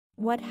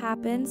What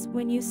happens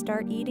when you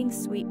start eating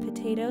sweet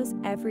potatoes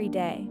every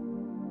day?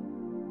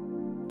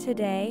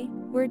 Today,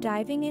 we're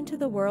diving into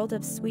the world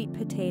of sweet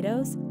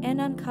potatoes and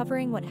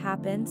uncovering what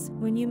happens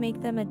when you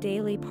make them a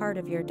daily part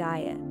of your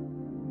diet.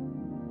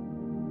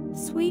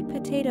 Sweet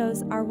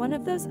potatoes are one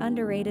of those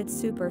underrated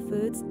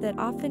superfoods that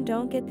often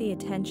don't get the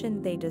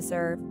attention they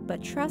deserve,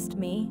 but trust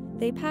me,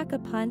 they pack a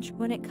punch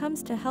when it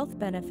comes to health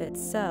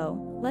benefits, so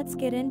let's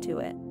get into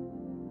it.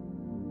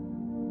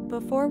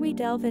 Before we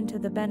delve into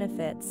the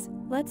benefits,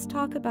 let's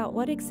talk about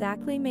what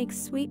exactly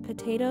makes sweet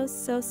potatoes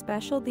so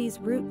special. These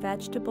root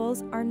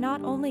vegetables are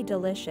not only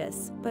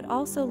delicious, but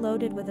also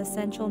loaded with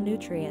essential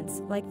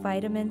nutrients like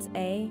vitamins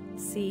A,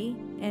 C,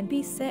 and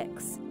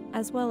B6,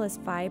 as well as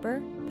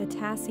fiber,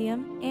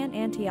 potassium, and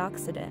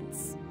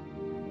antioxidants.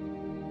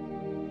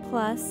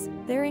 Plus,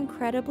 they're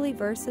incredibly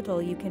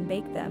versatile. You can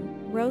bake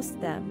them,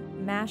 roast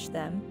them, mash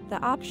them,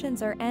 the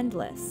options are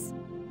endless.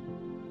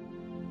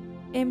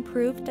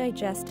 Improved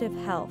digestive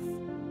health.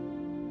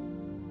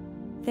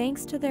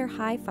 Thanks to their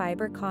high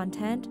fiber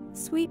content,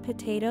 sweet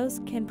potatoes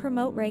can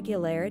promote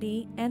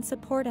regularity and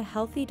support a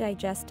healthy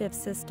digestive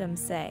system.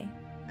 Say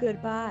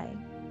goodbye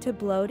to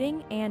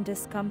bloating and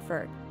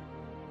discomfort.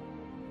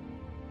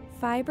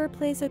 Fiber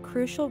plays a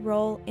crucial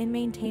role in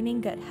maintaining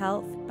gut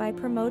health by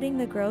promoting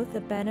the growth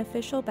of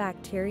beneficial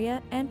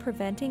bacteria and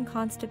preventing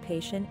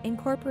constipation.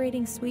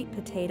 Incorporating sweet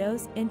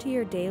potatoes into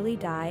your daily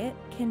diet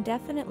can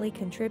definitely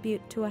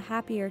contribute to a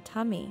happier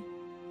tummy.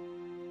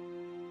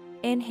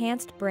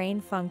 Enhanced brain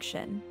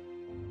function.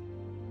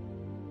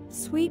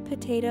 Sweet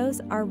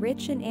potatoes are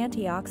rich in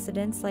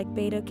antioxidants like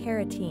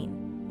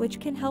beta-carotene,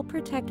 which can help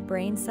protect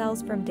brain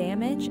cells from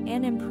damage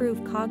and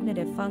improve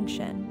cognitive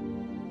function.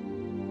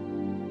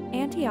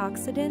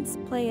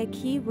 Antioxidants play a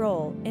key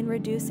role in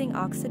reducing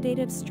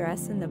oxidative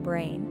stress in the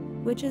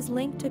brain, which is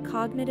linked to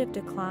cognitive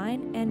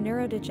decline and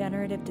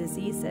neurodegenerative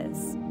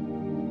diseases.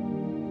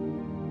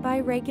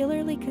 By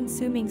regularly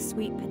consuming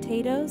sweet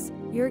potatoes,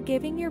 you're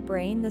giving your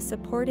brain the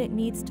support it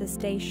needs to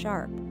stay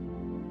sharp.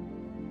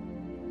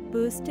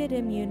 Boosted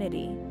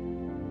immunity.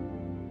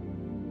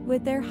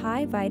 With their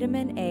high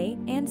vitamin A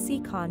and C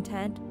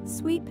content,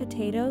 sweet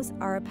potatoes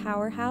are a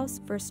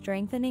powerhouse for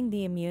strengthening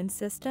the immune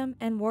system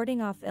and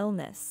warding off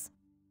illness.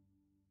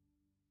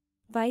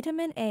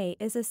 Vitamin A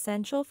is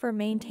essential for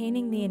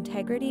maintaining the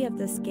integrity of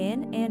the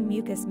skin and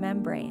mucous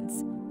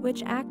membranes,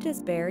 which act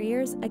as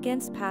barriers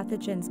against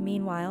pathogens.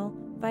 Meanwhile,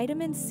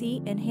 vitamin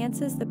C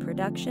enhances the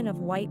production of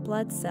white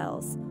blood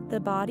cells, the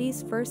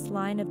body's first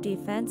line of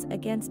defense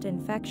against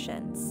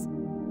infections.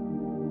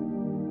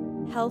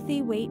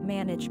 Healthy weight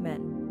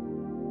management.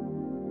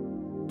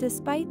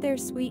 Despite their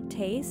sweet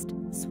taste,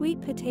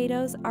 sweet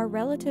potatoes are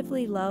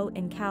relatively low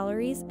in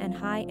calories and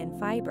high in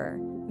fiber,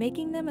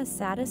 making them a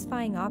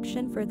satisfying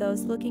option for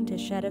those looking to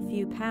shed a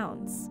few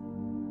pounds.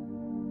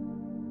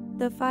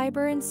 The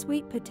fiber in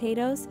sweet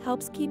potatoes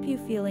helps keep you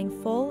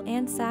feeling full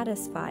and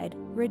satisfied,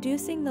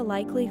 reducing the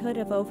likelihood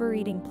of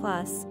overeating.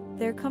 Plus,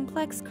 their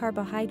complex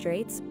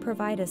carbohydrates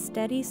provide a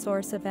steady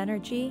source of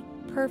energy,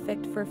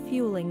 perfect for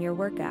fueling your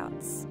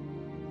workouts.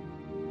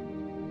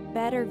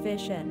 Better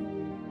vision.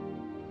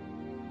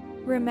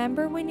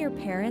 Remember when your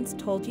parents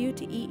told you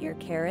to eat your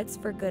carrots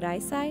for good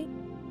eyesight?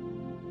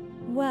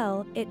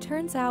 Well, it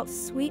turns out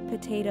sweet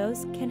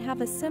potatoes can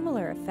have a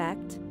similar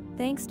effect,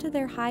 thanks to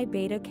their high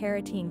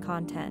beta-carotene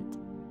content.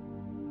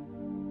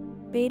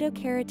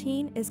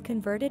 Beta-carotene is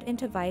converted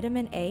into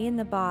vitamin A in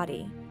the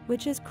body,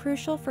 which is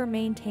crucial for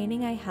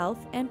maintaining eye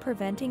health and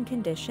preventing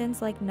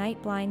conditions like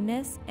night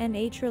blindness and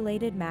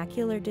age-related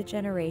macular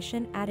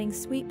degeneration. Adding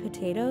sweet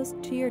potatoes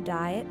to your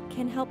diet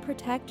can help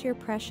protect your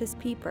precious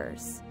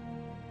peepers.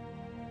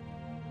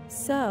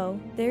 So,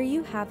 there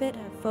you have it,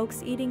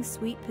 folks. Eating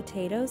sweet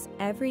potatoes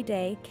every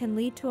day can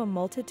lead to a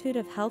multitude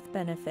of health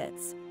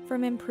benefits,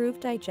 from improved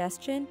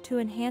digestion to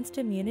enhanced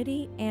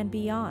immunity and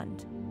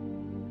beyond.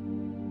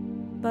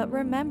 But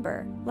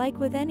remember, like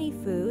with any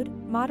food,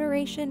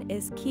 moderation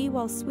is key.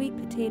 While sweet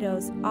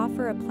potatoes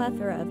offer a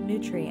plethora of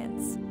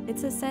nutrients,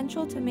 it's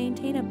essential to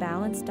maintain a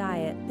balanced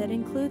diet that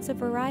includes a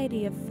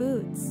variety of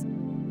foods.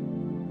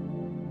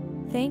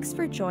 Thanks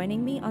for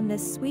joining me on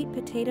this sweet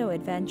potato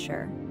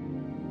adventure.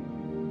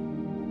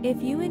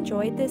 If you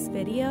enjoyed this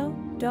video,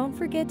 don't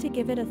forget to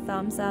give it a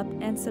thumbs up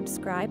and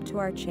subscribe to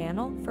our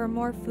channel for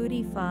more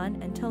foodie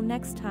fun. Until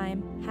next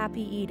time,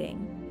 happy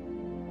eating!